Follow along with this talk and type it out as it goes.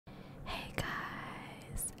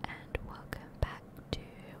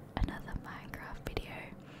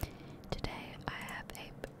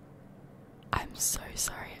so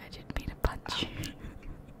sorry, I didn't mean to punch you.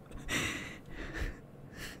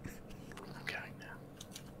 I'm going now.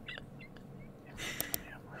 Yeah,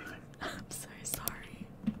 I'm leaving. I'm so sorry.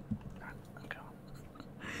 No, I'm going.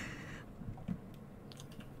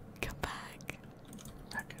 Come back.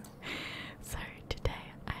 Okay. So today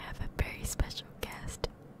I have a very special guest.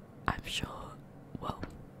 I'm sure, well,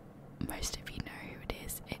 most of you know who it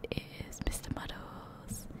is. It is Mr.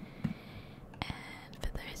 Puddles. And for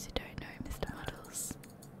those who don't know, Mr. Puddles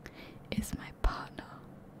is my partner,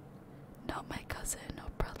 not my cousin or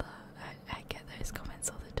brother. I get those comments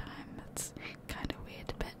all the time. That's kind of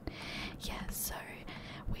weird, but yeah, so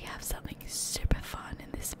we have something super fun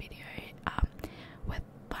in this video. We're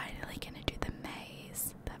finally going to do the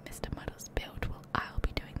maze that Mr. Muddles built. Well, I'll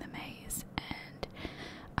be doing the maze, and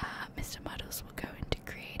Mr. Muddles will go into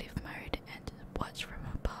creative mode and watch from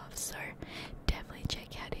above. So definitely check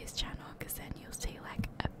out his channel, because then you'll see like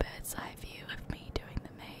a bird's eye view of me doing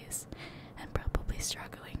the maze and probably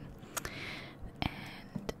struggling.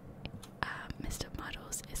 And Mr.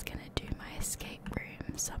 Muddles is going to do my escape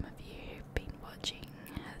room. Some of you who've been watching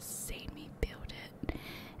has seen me build it,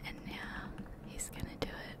 and now he's going to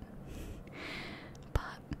do it.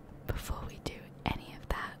 But before we do any of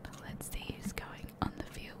that, let's see who's going on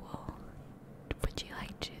the view wall. Would you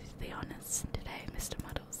like to do the honors today, Mr.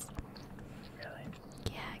 Muddles? Really?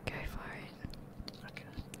 Yeah, go for it. Okay.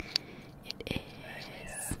 It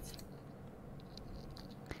is.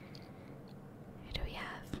 Who do we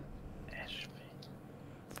have? Ashby.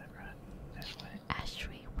 Is that right? Ashley?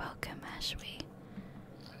 Ashby. Welcome, Ashby.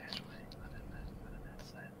 Ashley. I don't know how to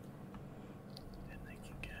say it. And they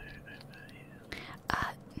can go over here.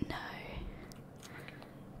 No.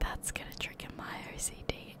 That's gonna trigger my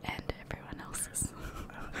OCD and everyone else's. Oh,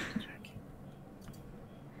 I'm joking.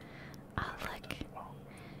 Look. Oh,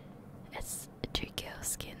 It's 2 girl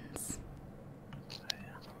skins. yeah.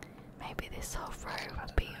 Maybe this whole row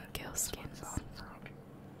will be girl skins.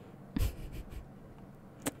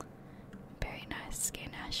 Very nice skin,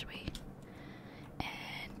 Ashby.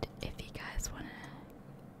 And if you guys want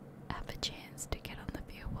to have a chance to get on the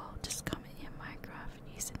view wall, just comment your Minecraft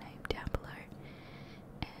username down below.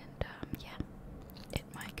 And yeah, it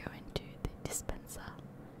might go into the dispenser.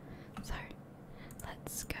 So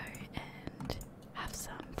let's go and have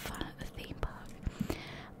some fun at the theme park.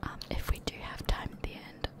 If we do have time at the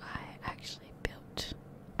end, I actually built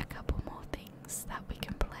a couple more things that we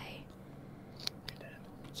can play. You did?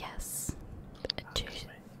 Yes, two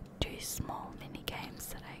small mini games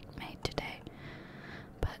that I made today.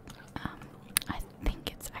 But I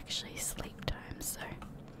think it's actually sleep time, so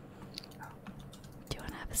do you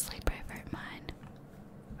want to have a sleepover at mine?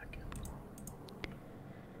 Okay.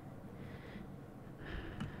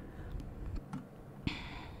 You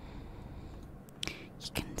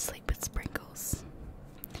can sleep with Sprinkles.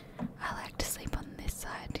 I like to sleep on this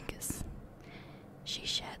side because she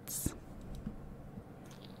sheds.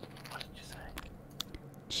 What did you say?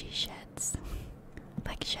 She sheds.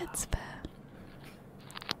 Like sheds fur.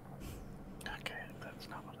 Okay, that's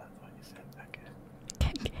not what I thought you said. Okay.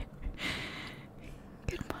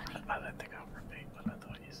 Good morning. I don't think I'll repeat what I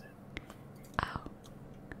thought you said. Oh,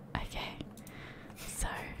 okay. So,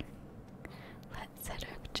 let's head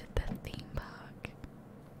over to the theme park.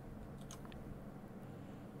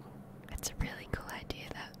 It's a really cool idea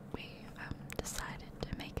that we decided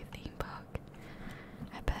to make a theme park.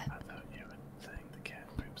 I bet. I thought you were saying the cat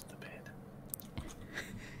poops the bed.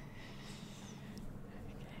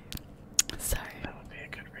 So, That would be a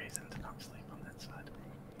good reason to not sleep on that side.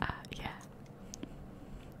 yeah.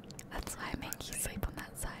 That's why I make you sleep on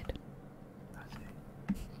that side. I see.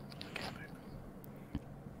 Okay, poop.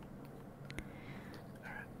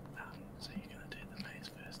 Alright, so you're gonna do the maze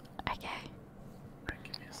first. Okay. Right,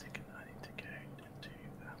 give me a second. I need to go into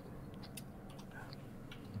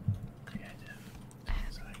creative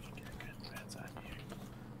so I can get a good bird's eye view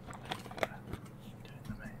doing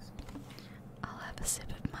the maze. I'll have a sip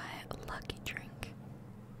of my lucky drink.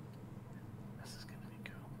 This is gonna be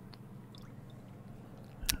cool.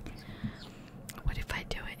 What if I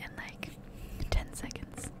do it in like 10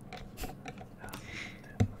 seconds?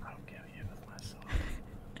 I'll kill you with my sword.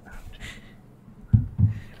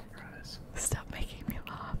 Surprise. Stop making me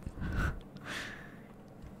laugh.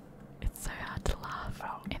 It's so hard to laugh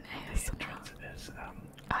in ASMR. Is,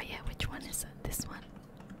 Oh yeah, which one is it? This one?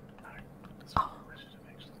 no, this Oh. one. I should have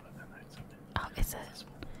actually put that notes on there. Oh, is This it?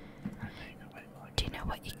 one. Alright, there you go. Wait while I Do you get know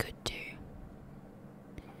what you could do?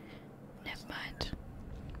 Never mind.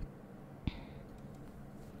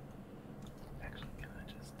 Actually, can I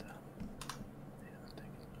just, yeah, I'm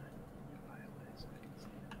taking my fire away so I can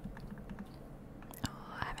see it.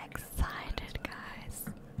 Oh, I'm excited, guys.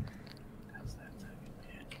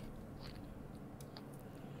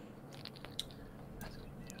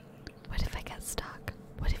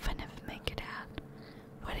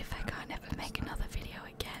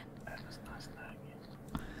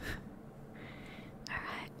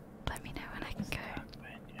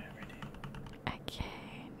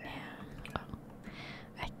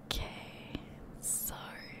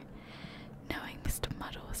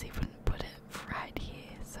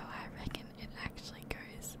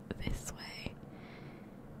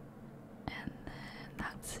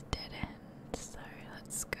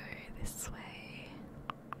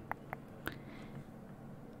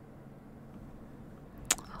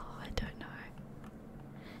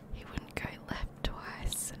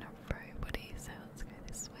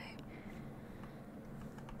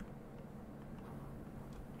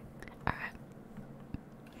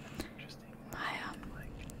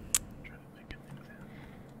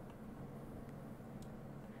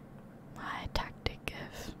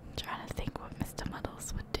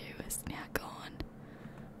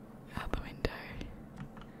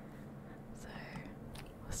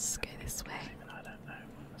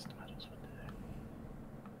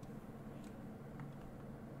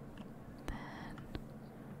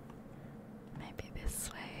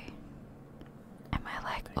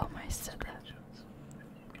 like almost at the. Screenshots when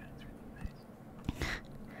you go through the maze.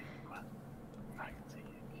 What? I can see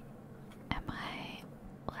you. Am I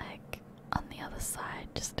like on the other side,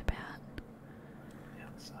 just about The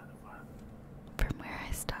other side of what? from where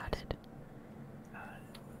I started?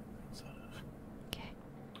 Sort of. Okay.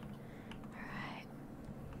 Alright.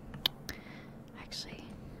 Actually,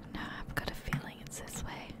 no, I've got a feeling it's this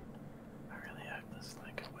way. I really hope there's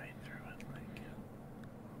like a way through it, like,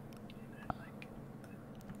 you know, like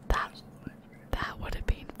That goes all the way through. that would have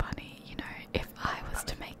been funny, you know, if I was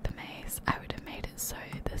to make the maze, I would have made it so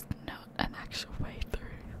there's not an actual way through.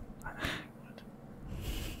 I know you would.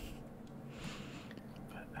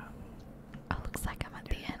 But Oh, looks like I'm at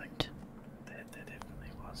the yeah, like, end. there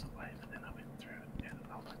definitely was a way, but then I went through it and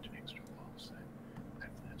a whole bunch of extra walls, so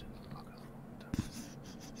hopefully I didn't block off all the time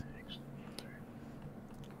to actually get through.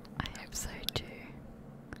 I hope so too.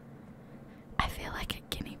 I feel like a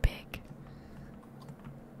guinea pig.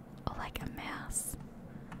 Or like a mouse.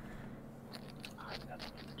 Oh, I've got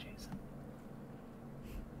to put the cheese in.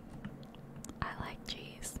 I like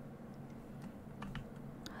cheese.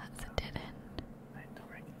 Oh, that's a dead end. I hate to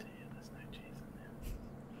break it to you, there's no cheese in there.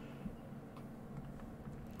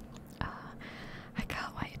 I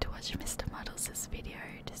can't wait to watch Mr. Muddles' video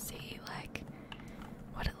to see like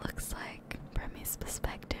what it looks like from his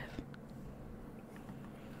perspective.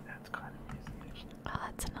 That's kind of easy, actually.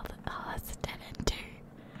 Oh, that's a dead end too.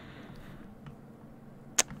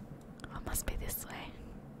 Oh, it must be this way.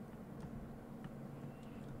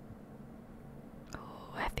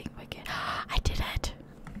 Oh, I think we're good. I did it!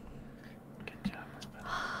 Good job, Elizabeth.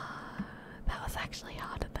 That was actually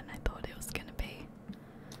harder than I thought it was gonna be.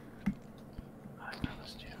 I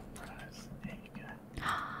promised you a prize. There you go.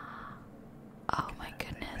 Oh my Big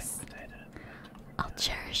goodness. potato. I'll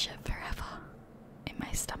cherish it forever in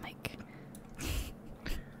my stomach.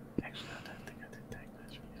 Actually, I don't think I did take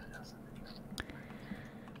those from your house.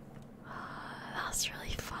 That was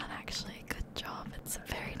really fun actually. Good job. It's a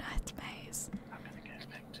very nice maze. I'm gonna go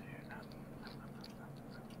back to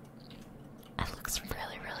It looks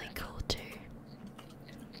really, really cool too.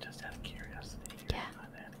 just out of curiosity. Yeah. I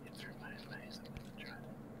know how to get through my own maze. I'm gonna try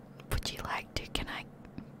it. Would you like to? Can I?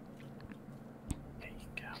 Yeah, you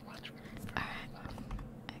can go and watch me. Alright.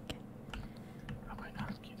 Okay. I might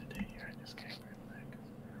ask you to do your own escape room though,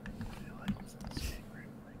 'cause I feel like it's an escape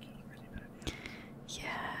room, like you already know the answer.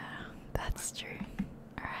 Yeah, that's true.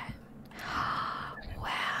 Alright.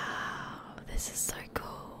 Wow, this is so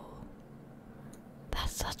cool.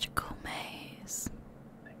 That's such a cool maze.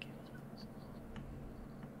 Thank you, Elizabeth.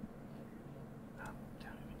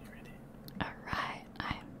 Tell me when you're ready. Alright,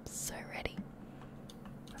 I'm so ready.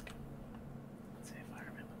 Okay. Let's see if I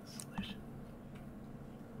remember the solution.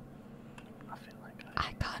 I feel like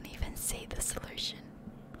I can't even see the solution.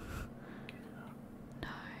 No.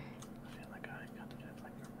 I feel like I kind of have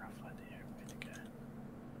like a rough idea of where to go.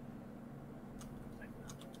 Like,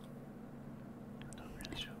 I'm not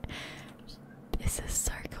really sure. This is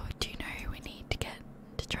so cool. Do you know who we need to get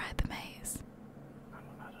to try the maze? Mama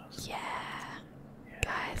Muddles. Yeah. Yeah,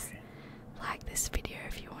 Guys, okay. like this video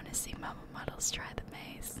if you want to see Mama Muddles try the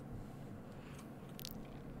maze.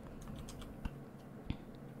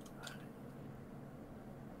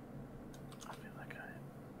 I feel like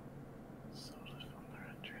I'm sort of on the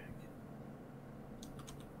right track.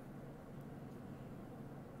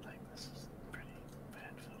 Like, this is pretty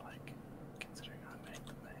bad for, like, considering I made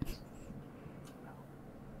the maze. Well,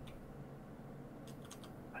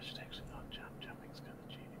 I should actually not jump. Jumping's kind of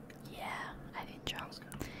cheating. 'Cause Yeah, I didn't I jump. was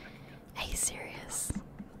going to make it. Are you serious?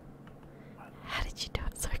 But, How did you do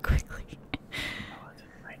it so quickly? well, I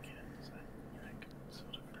didn't make it, so, you know, I can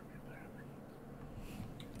sort of remember.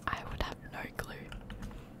 I would have no clue.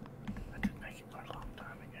 I did make it quite a long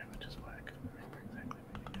time ago, which is why I couldn't remember exactly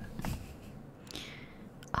where to go.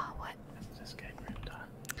 Oh, what? Is it escape room time?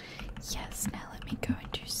 Yes, now let me go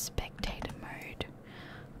into spectator mode.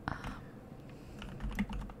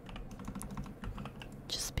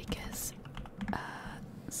 Just because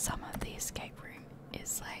some of the escape room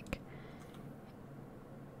is like,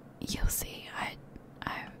 you'll see.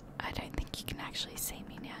 I don't think you can actually see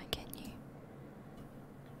me now, can you?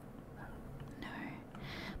 No,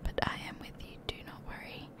 but I am with you. Do not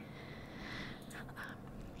worry.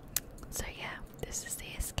 So yeah, this is the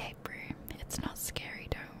escape room. It's not scary.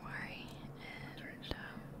 Don't worry. And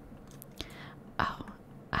oh,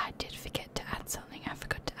 I did forget to add something. I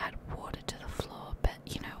forgot to add water to the floor. But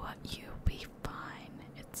you know what? You'll be fine.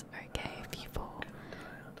 It's okay if you fall.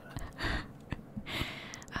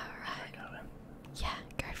 Alright. Yeah,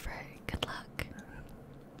 go for it. Good luck.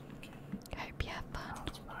 Okay.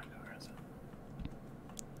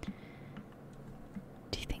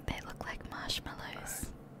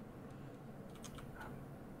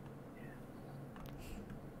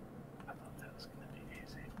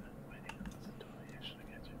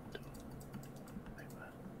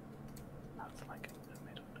 like a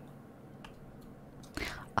middle door.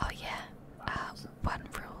 Oh yeah. One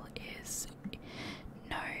rule is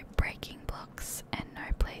no breaking blocks and no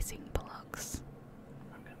placing blocks.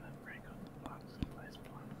 I'm gonna break all the blocks and place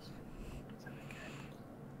blocks. Is that okay?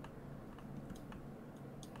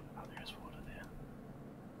 Oh, there's water there.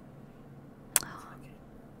 Oh. Okay.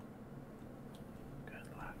 Good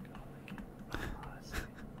luck. Oh, thank you. Oh, I see.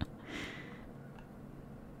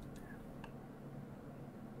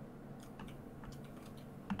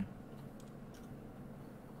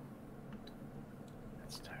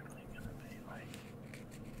 It's totally gonna be like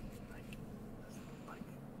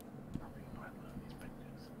nothing quite like these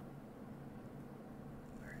pictures.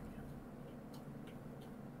 Very good.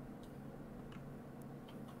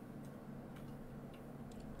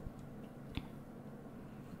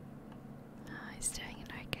 He's doing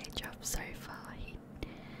an okay job so far. He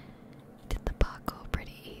did the parkour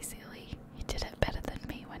pretty easily. He did it better than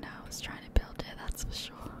me when I was trying to build it, that's for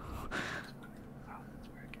sure. That's funny. Oh, that's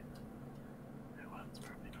very good. That one's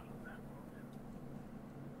probably not on that wall then.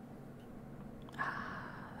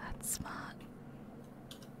 That's smart.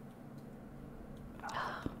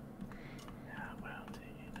 Oh. Yeah, well, do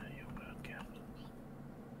you know your world capitals?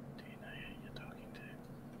 Do you know who you're talking to?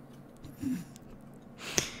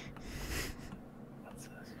 What's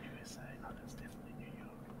this? USA? Oh, that's definitely New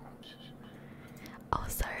York.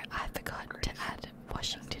 Also, I forgot to add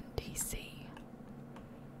Washington DC.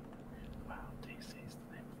 Wow, DC is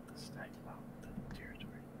the name of the state, well, the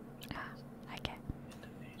territory. Okay.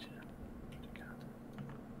 Indonesia, Jakarta,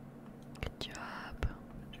 Good job.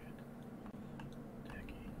 Madrid,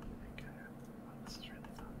 Turkey, Ankara. Oh, this is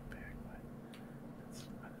really fun. Paraguay.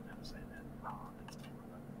 I didn't know how to say that. Oh, that's cool.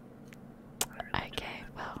 I really Okay,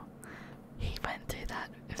 enjoyed that. well, he went through that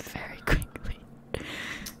very quickly. Of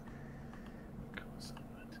course I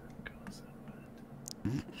would. Of course I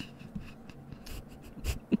would.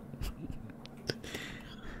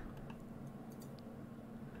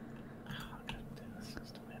 I'm going to do this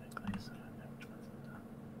systematically so I know which ones I've done.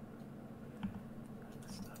 Put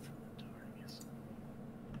the stuff from the door, I guess.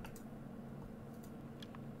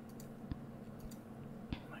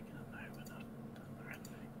 Am I going to know when I've done the right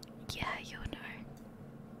thing? Yeah, you'll know.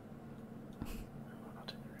 No, I'll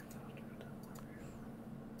do the roof after I've done one roof.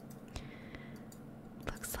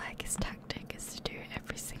 Looks like his tactic is to do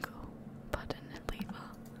every single button and lever.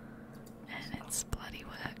 And it's bloody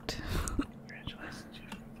worked. Congratulations, you've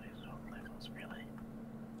completed all the levels, really?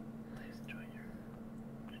 Please enjoy your...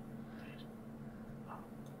 Please. Oh,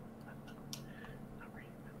 I'm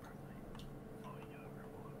reading that properly. For your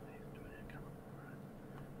reward, please enjoy your colorful ride.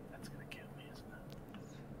 That's gonna kill me, isn't it?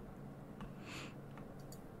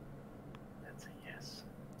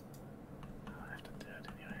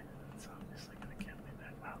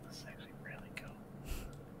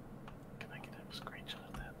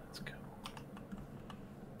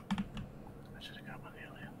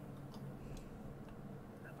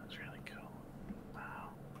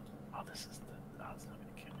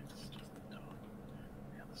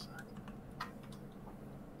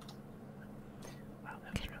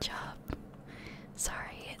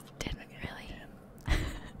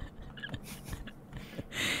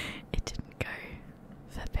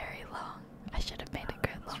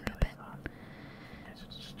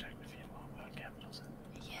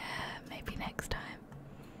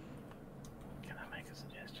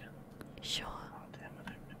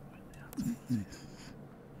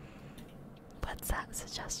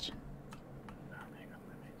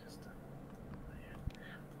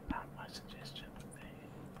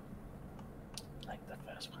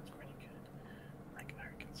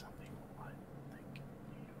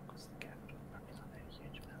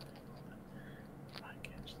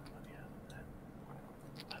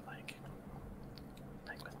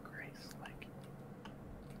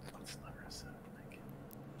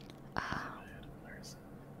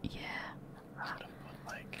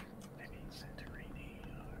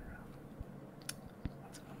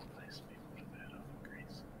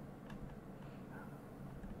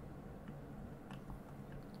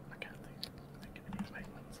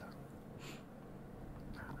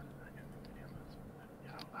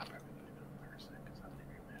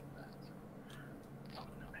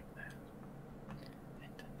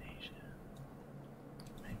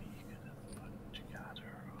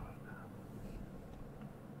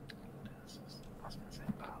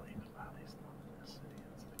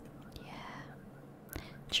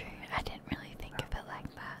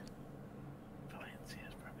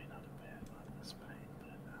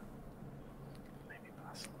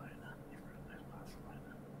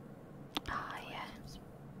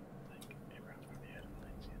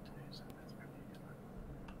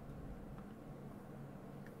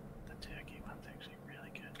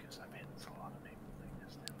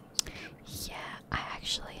 Yeah, I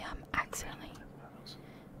actually accidentally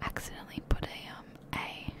put a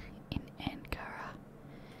in Ankara,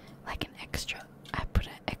 like an extra. I put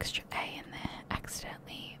an extra A in there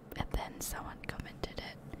accidentally, and then someone commented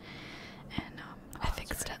it, and I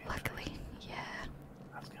fixed it luckily. Yeah.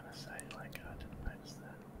 I was gonna say, like, I didn't notice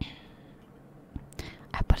that.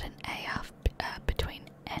 I put an A between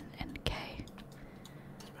N and K.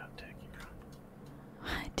 It's about turkey, right?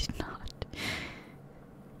 I did not.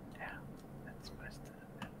 Yeah, it's supposed to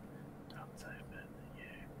it's over the U,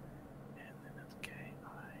 and then it's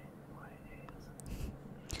K-I-Y-E.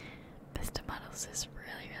 Mr. Muddles is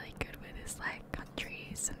really good with his like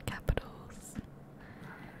countries and capitals.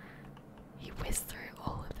 He whizzed through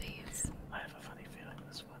all of these. I have a funny feeling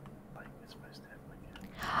this one, like, we're supposed to have like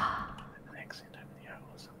an accent over the O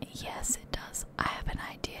or something. Yes, it does. I have an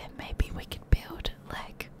idea. Maybe we could build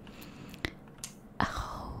like a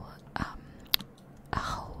whole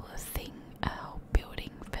thing, a whole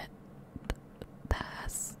building that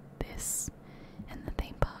has this in the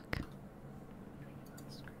theme park.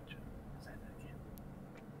 Say that again.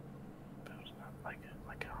 Build up like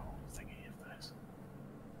a whole thingy of those.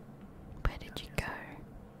 Where did you go?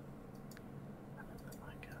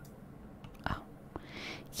 Oh,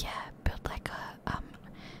 yeah, build like a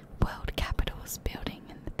world capitals building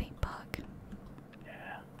in the theme park.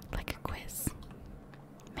 Yeah. Like a quiz.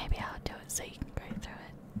 Maybe I'll do it so you can go through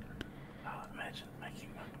it. Oh, imagine making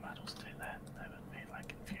Puddles do that. That would be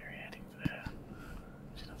like infuriating for her.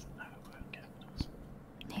 She doesn't know the word capitals.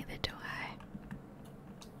 Neither do I.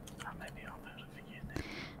 Oh, maybe I'll know it for you then.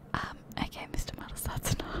 Okay, Mr. Muddles,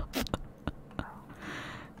 that's enough.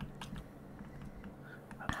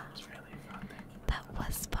 That was really fun. Thank you. That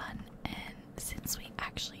was fun, and since we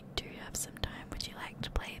actually do have some time, would you like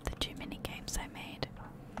to play the 2 mini games I made?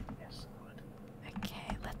 Yes, I would.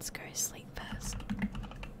 Okay, let's go sleep first.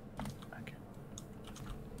 Okay.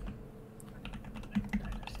 Baked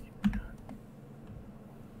potatoes keep me going.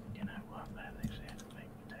 You know what? I actually had a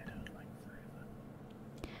baked potato like forever.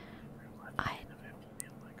 Real life I available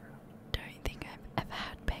in Minecraft. don't think I've ever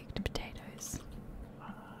had baked potatoes.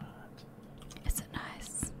 What? Is it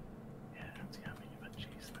nice? Yeah, it's yummy, but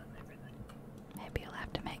cheese and everything. Maybe you'll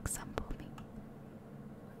have to make some for me.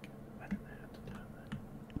 Okay, I don't know how to do that.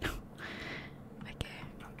 Okay.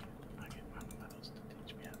 I get my Puddles to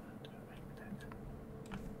teach me how to do a baked potato.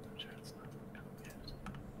 I'm sure it's not complicated.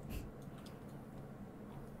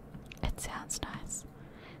 It sounds nice.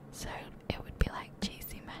 So it would be like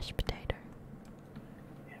cheesy mashed potato.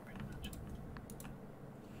 Yeah, pretty much.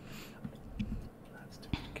 That's too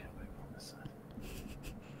much cowboy on this side.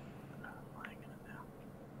 I'm lying in it now.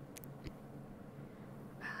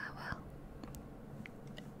 Well,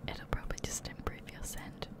 it'll probably just improve your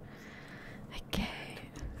scent. Okay.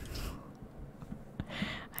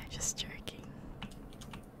 I'm just joking.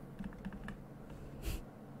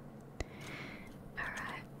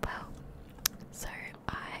 Alright, well, so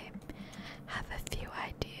I have a few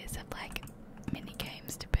ideas of like mini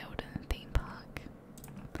games to build in the theme park.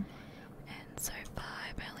 And so far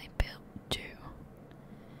I've only built 2.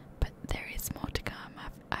 But there is more to come.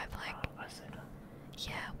 I've like, I see that.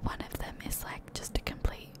 yeah, one of them is like just a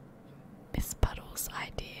complete Miss Puddles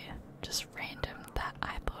idea, just random that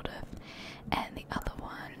I thought of. And the other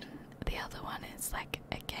one is like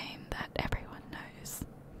a game that everyone knows.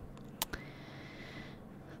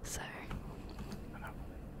 So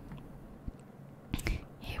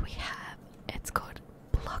here we have, it's called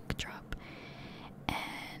Block Drop,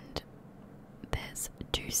 and there's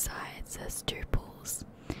 2 sides, there's 2 pools,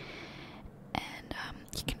 and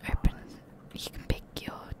you can pick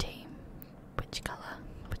your team. Which colour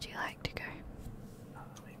would you like to go?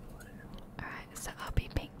 Alright, so I'll be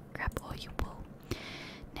pink, grab all your wool.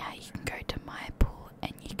 Now you can go to my pool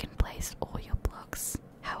and you can place all your blocks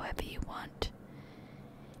however you want.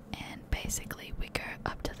 And basically we go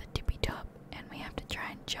up to the tippy top and we have to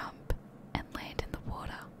try and jump and land in the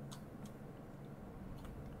water.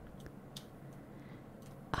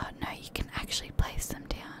 Oh no, you can actually place them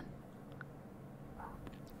down.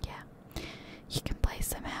 Yeah, you can place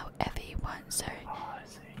them however you want, so Oh, I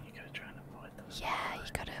see. You gotta try and avoid them. yeah,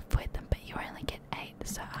 you gotta avoid them, but you only get 8,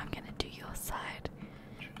 so I'm gonna do your side.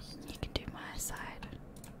 Interesting. You can do my side.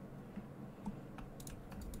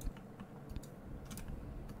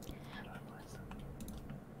 How do I place them?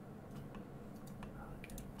 Oh,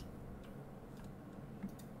 okay.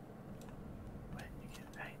 Wait, you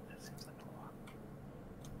get 8? That seems like a lot.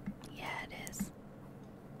 Yeah, it is.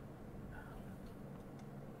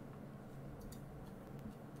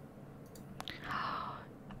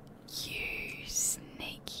 You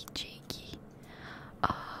sneaky cheeky.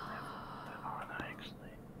 Oh, Oh, no,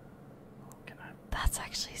 actually.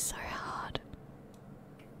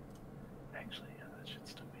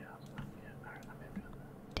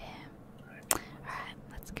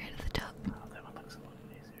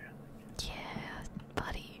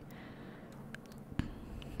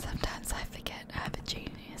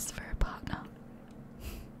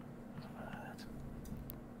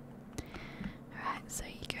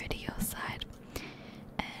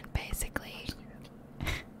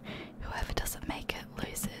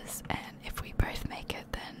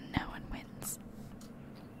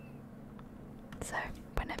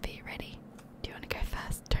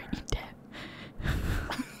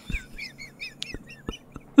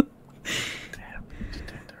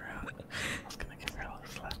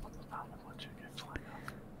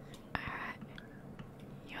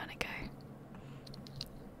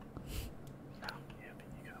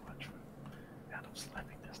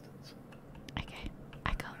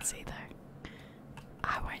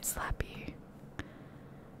 slap you.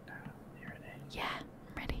 You ready? Yeah,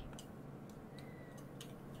 I'm ready.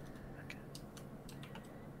 Okay.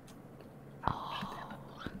 Oh.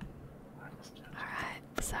 Alright,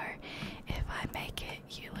 so if I make it,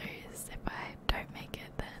 you lose. If I don't make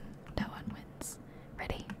it, then no one wins.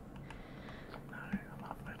 Ready? No, I'm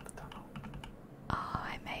halfway up the tunnel. Oh,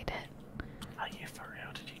 I made it. Are you for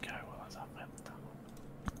real? Did you go while I was halfway up the tunnel?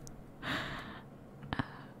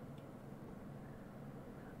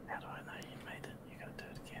 How do I know you made it? You gotta do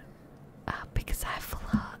it again. Because I have full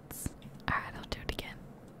hearts. Alright, I'll do it again.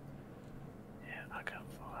 Yeah, I got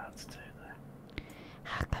full hearts too though.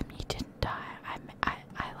 How come you didn't die? I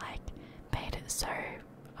like made it so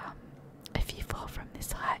if you fall from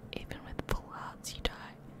this height, even with full hearts, you die.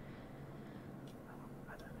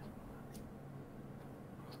 I don't know.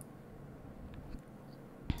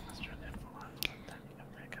 Let's try that full hearts. Don't you go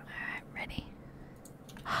back up? Alright, ready?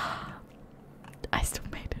 I still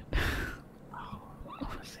made it. Oh, I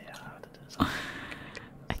wanna see how hard it is.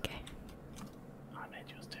 Okay. I made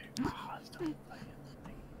yours too. Oh, I still playing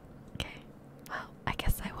it. Okay. Well, I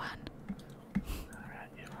guess I won. Alright,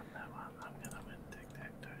 you won that one. I'm gonna win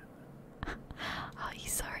tic-tac-toe. Oh, you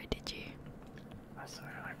saw it, did you? I saw it,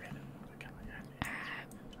 I read it. Okay, I'm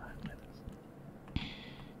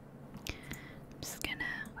just gonna.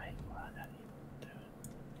 wait, why don't you do it?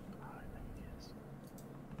 Oh, let me guess.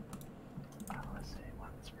 Oh, I see.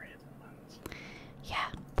 One's red and one's... Yeah,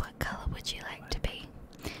 what colour would you like to be?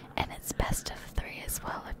 And it's best of 3 as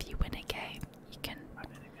well. If you win a game, you can. I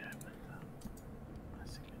better go with my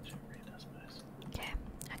signature red, I suppose. Okay,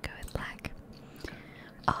 I go with black.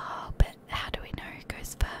 Oh, but how do we know who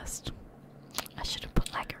goes first? I should have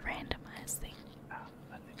put like a randomized thing.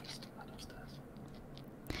 I think Mr. Puddles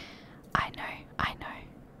does. I know.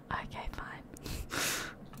 Okay, fine.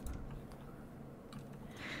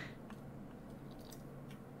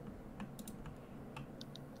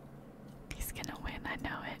 He's gonna win, I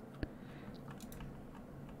know it.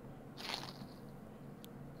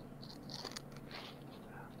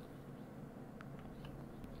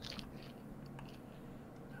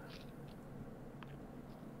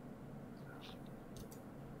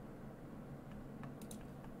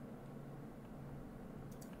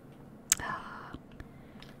 Ah.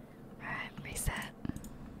 Alright, reset.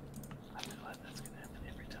 I feel like that's gonna happen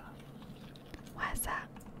every time. Why is that?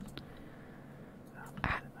 I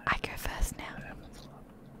Alright, don't know. I go first now. That happens a lot.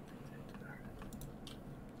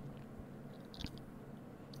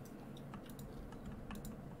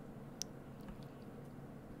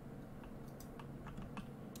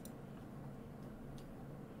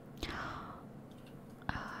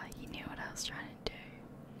 Ah, you knew what I was trying to do.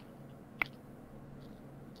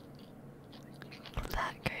 Well,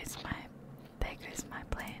 there goes my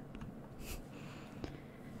plan.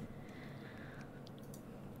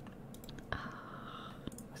 Ah.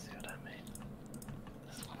 I see what I mean.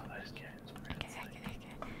 This is one of those games where Okay, it's like,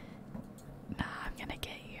 okay. Nah, I'm gonna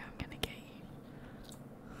get you.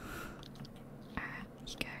 Alright,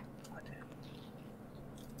 you go. I did.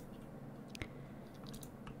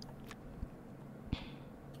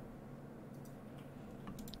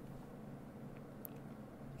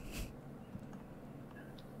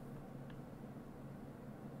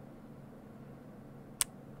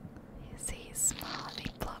 You see, he's smart. He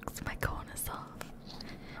blocks my corners off.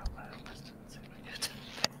 Oh, I almost didn't see what you did.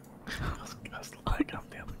 I was like up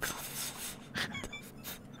the other corner.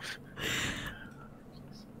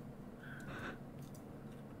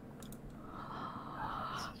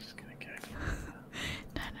 I'm just gonna go for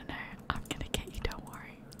it. No. I'm gonna get you, don't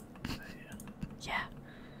worry. Yeah. Yeah.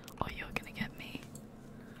 Or you're gonna get me.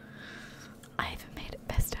 I even made it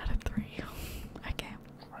best out of 3. Okay,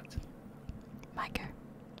 Right. my go.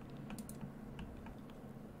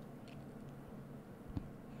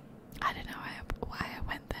 I don't know why I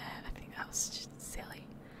went there. I think that was just silly.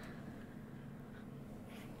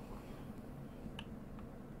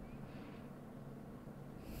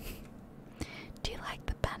 Do you like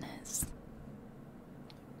the banners?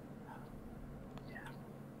 Yeah.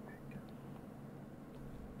 Very good.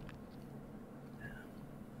 Yeah.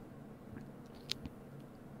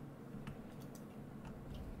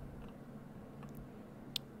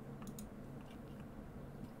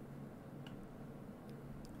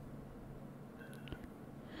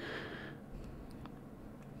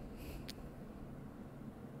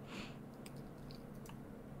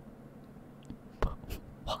 But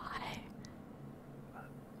why?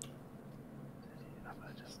 Have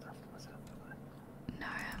I just stuffed myself away? No,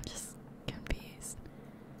 I'm just confused.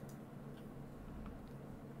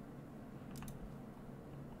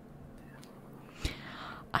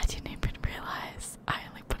 I didn't even realize. I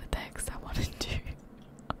only put it there because I wanted to.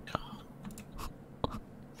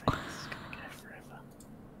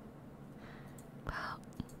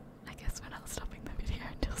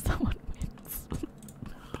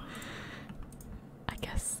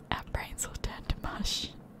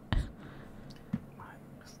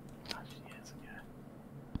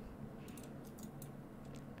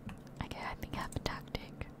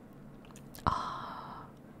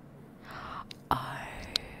 Oh,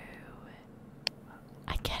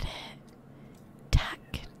 I get it.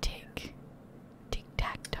 Tic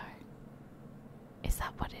tac toe. Is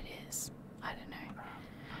that what it is? I don't know.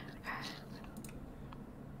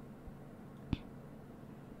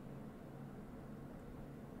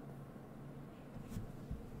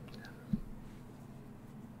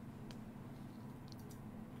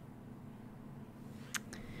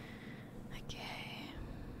 Okay.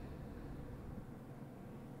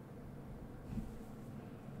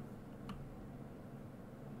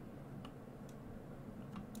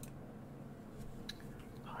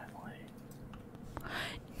 Finally.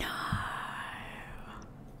 No.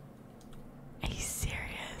 Are you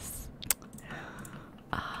serious?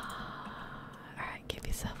 Alright, give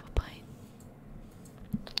yourself a pint.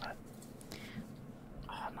 What?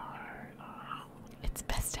 Oh no, no. It's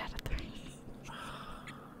best out of 3.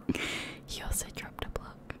 You also dropped a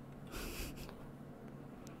block.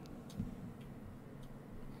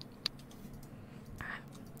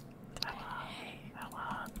 Hey. Come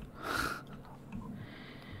on.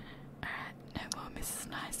 Alright, no more Mrs.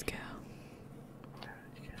 Nice Girl.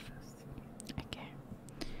 You get this. Okay.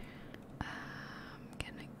 I'm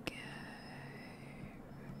gonna go.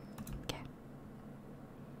 Okay.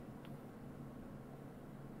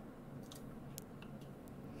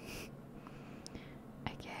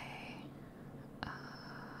 Okay.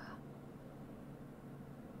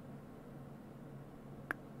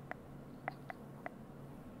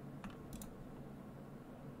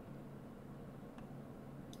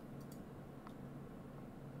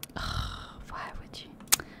 Why would you?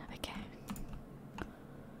 Okay.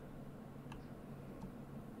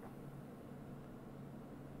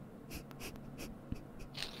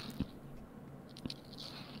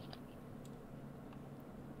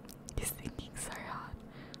 He's thinking so hard.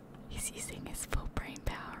 He's using his full brain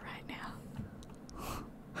power right now.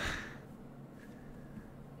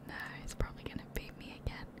 No, he's probably gonna beat me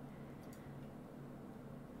again.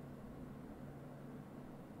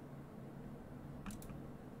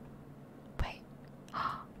 Wait.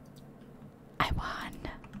 I won!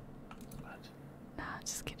 What? Nah,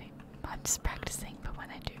 just kidding. I'm just practicing, but when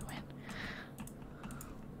I do win.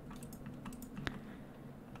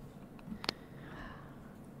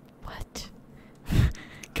 What?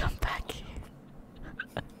 Come back here.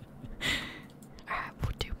 Alright,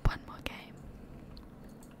 we'll do one more game.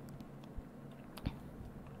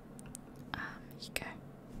 You go.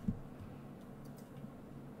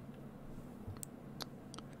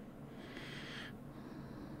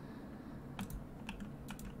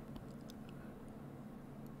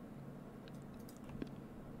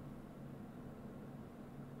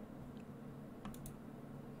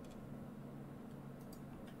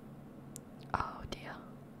 Oh dear.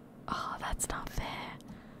 Oh, that's not fair.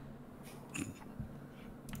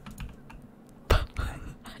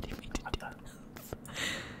 I didn't mean to do that.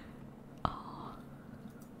 Oh.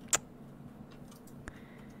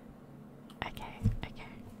 Okay.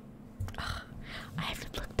 Ugh, I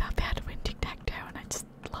haven't looked up how to win tic-tac-toe and I just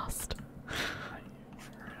lost. Are you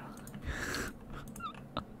for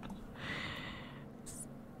real?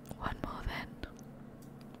 One more then.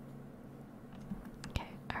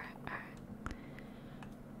 Okay, alright.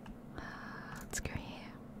 Let's go here.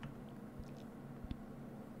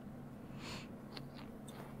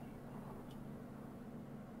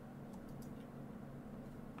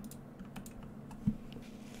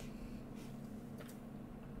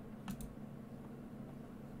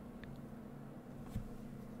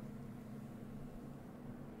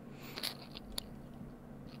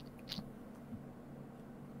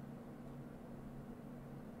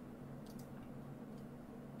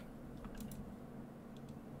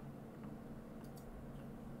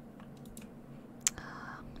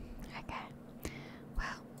 Okay.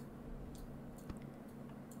 Well,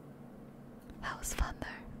 that was fun though.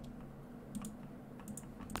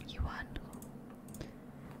 You won.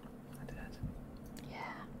 I did.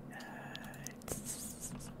 Yeah. Yay.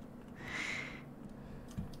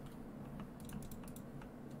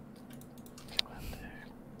 Go out there.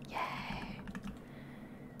 Yay.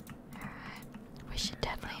 Alright. We should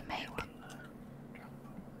definitely make. You won the drum.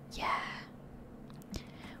 Yeah.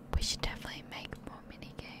 We should definitely make more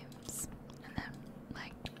mini games. And then,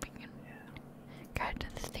 like, we can go to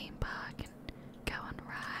the theme park and go on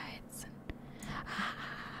rides and.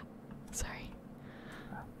 Sorry.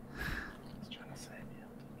 I was trying to save you.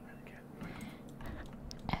 Really good.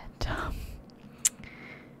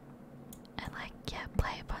 And like, yeah,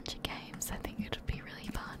 play a bunch of games. I think it would be really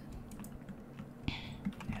fun.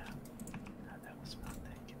 Yeah. That was fun.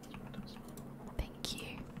 Thank you. Thank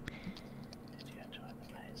you. Did you enjoy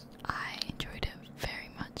the maze? I enjoyed it very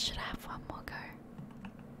much. Should I have one more go?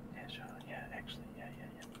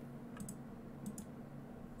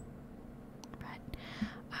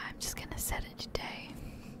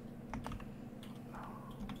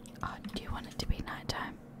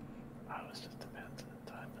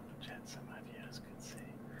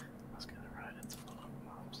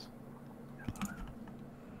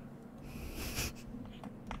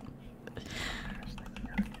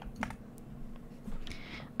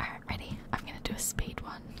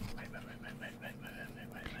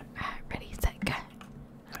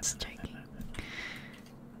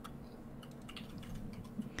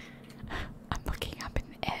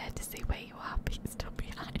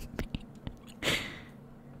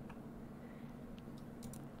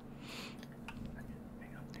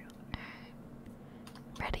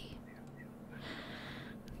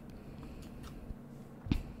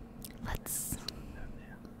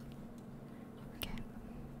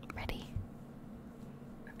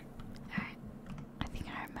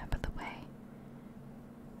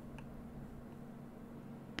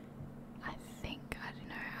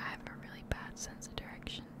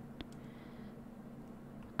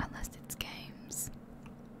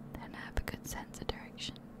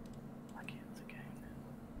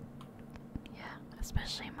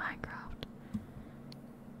 especially Minecraft.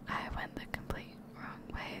 I went the complete wrong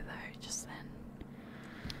way though just then.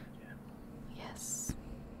 Yeah. Yes.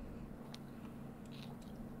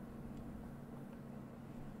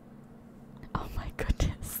 Oh my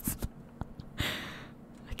goodness.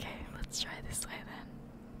 Okay, let's try this way then.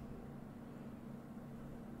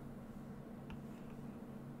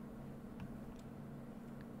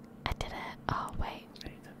 I did it. Oh wait.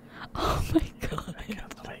 Oh my god. I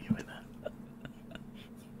can't let you in it.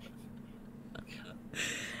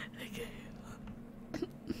 Okay.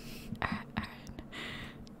 Alright.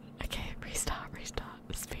 Okay, restart.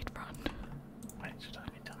 Speed run. Wait, should I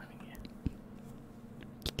be timing you?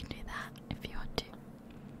 You can do that if you want to.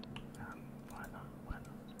 Why not? Let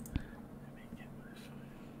me get my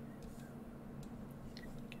phone. Get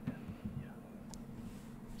out. Yeah.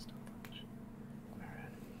 Stopwatch.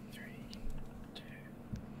 Alright. 3, 2,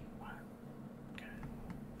 1, go.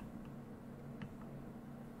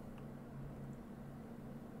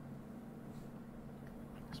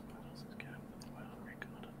 This Puddles is going with the world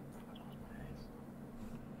record of Puddles pace.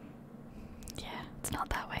 Yeah, it's not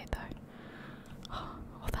that way though.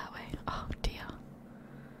 Oh, that way. Oh dear.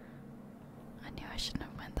 I knew I shouldn't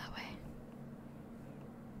have went that way.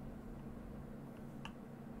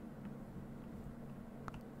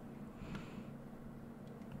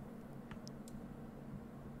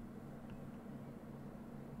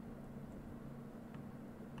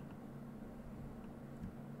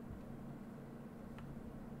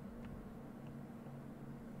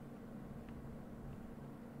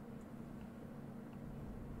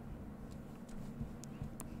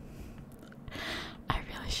 I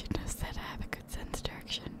really shouldn't have said I have a good sense of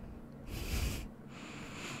direction.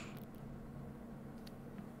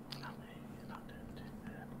 No, you're not doing too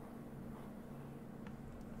bad.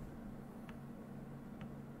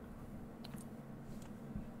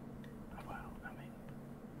 Oh, well, I mean,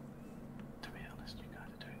 to be honest, you guys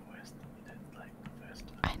are doing worse than you did like the first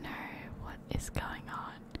time. I know what is going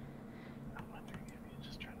on. I'm wondering if you're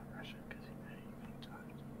just trying to rush it because you know you're being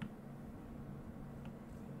timed.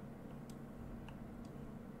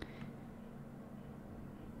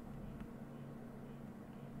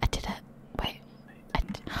 I did it. Wait.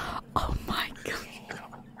 Oh my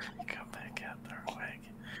god. Come back out there, wag.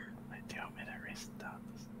 Wait, do you want me to restart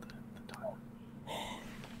the timer?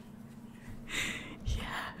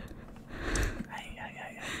 Yeah. Hey,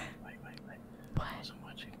 wait. What? I wasn't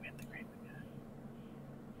watching where the creeper go.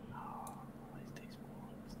 Oh, always these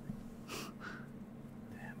morons.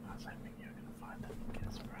 Damn, I was hoping you were gonna find it and get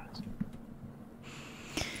a surprise.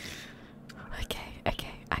 Okay.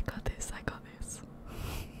 I got this.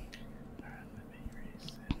 Alright, let me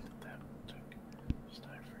reset. That took just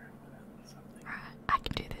over a minute and something. Alright, I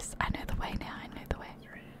can do this. I know the way now.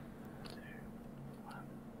 3, 2, 1,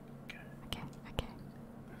 go. Okay.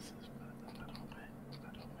 This is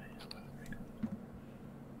Puddle record.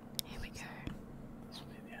 Here we go. This will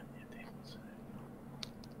be the end of the table, so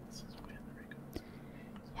this is where the records will be.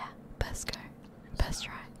 Yeah, first go. First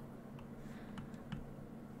try.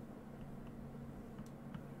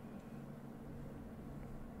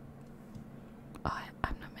 Oh,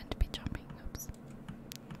 I'm not meant to be jumping. Oops.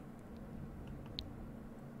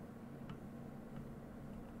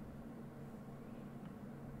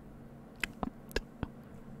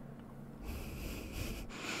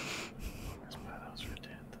 This Puddles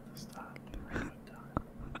returned to the start of the record time.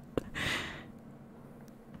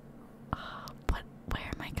 Oh, where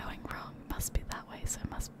am I going wrong? Must be that way, so I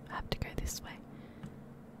must have to go this way.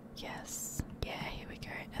 Yes. Yeah, here we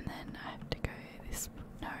go. And then I have to go this.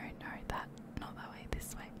 No, that. Not that way.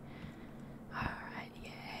 This way. Alright,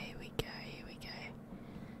 yeah, here we go.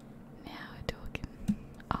 Now we're talking.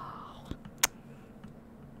 Oh.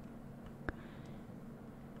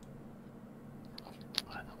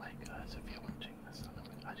 By the way, guys, if you're watching this on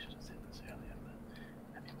I should have said this earlier, but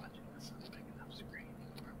if you're watching this on a big enough screen,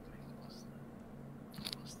 you can probably pause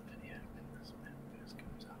the video when this map first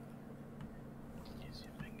comes up. Use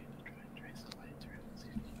your finger to try and trace the way through and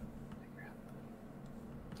see if you can figure out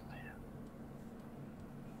the layout.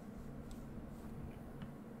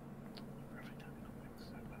 Perfect economics,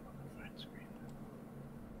 so I'm on the phone screen now.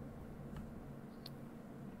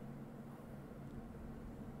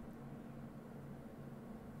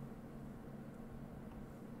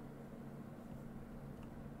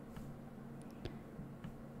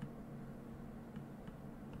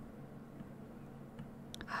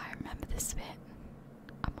 I remember this bit.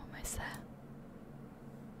 I'm almost there.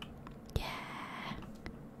 Yeah.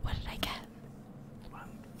 What did I get?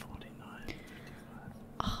 149.55.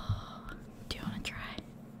 Oh, do you want to try?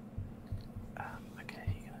 Okay,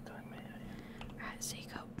 you're gonna time me, are you? Alright, so you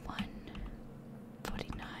got 1,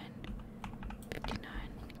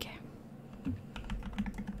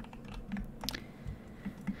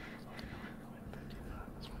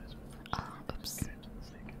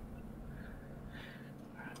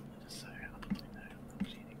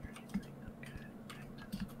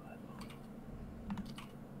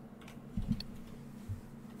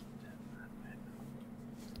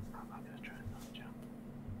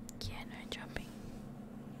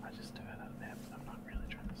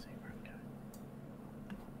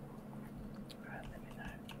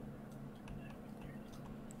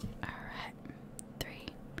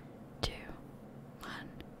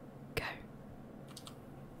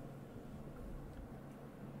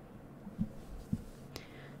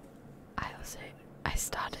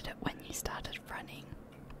 started it when you started running,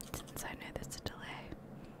 since I know there's a delay.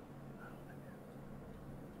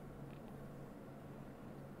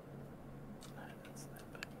 No, that's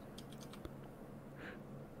that bit.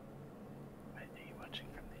 Wait, are you watching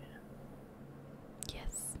from the air?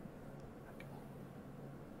 Yes. Okay.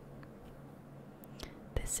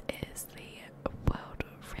 This is the world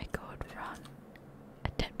record run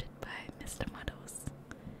attempted by Mr. Muddles.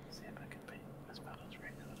 See if I can beat Miss Puddles'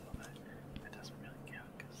 record, although it doesn't really count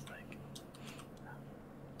because, like,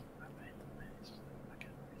 I made the list. I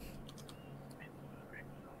can beat the world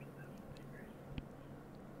record after that would be very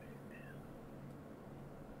bad.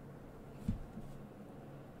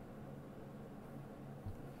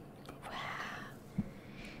 Wow.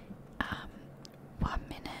 1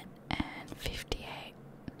 minute and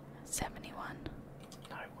 58.71.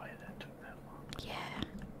 No way that took that long. Yeah.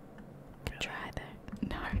 Good Really? try though.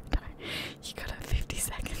 No, no. You got it 50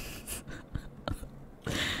 seconds.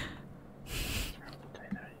 Throw a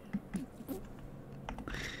potato at you.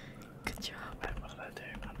 Good job. Wait, what did I do?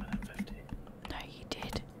 1 minute 50. No, you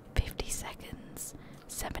did. 50 seconds.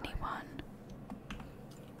 71.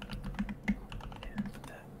 Yeah, but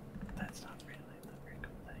that's not really the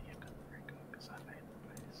record that you got the record because I made the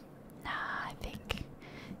place. Nah, I think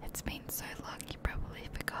it's been so long you probably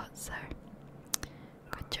forgot, so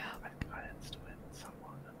good job. I installed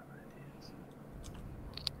somewhat of an idea. So.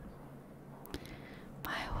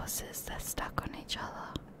 My horses, they're stuck on each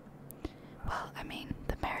other. Well, I mean,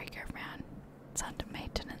 the merry-go-round, it's under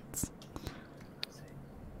maintenance. See.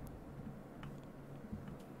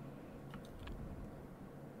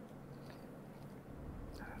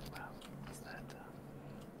 Well, is that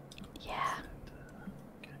Yeah,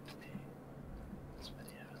 going to be this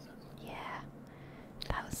video? Is it? yeah.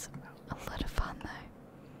 That was a lot of fun though.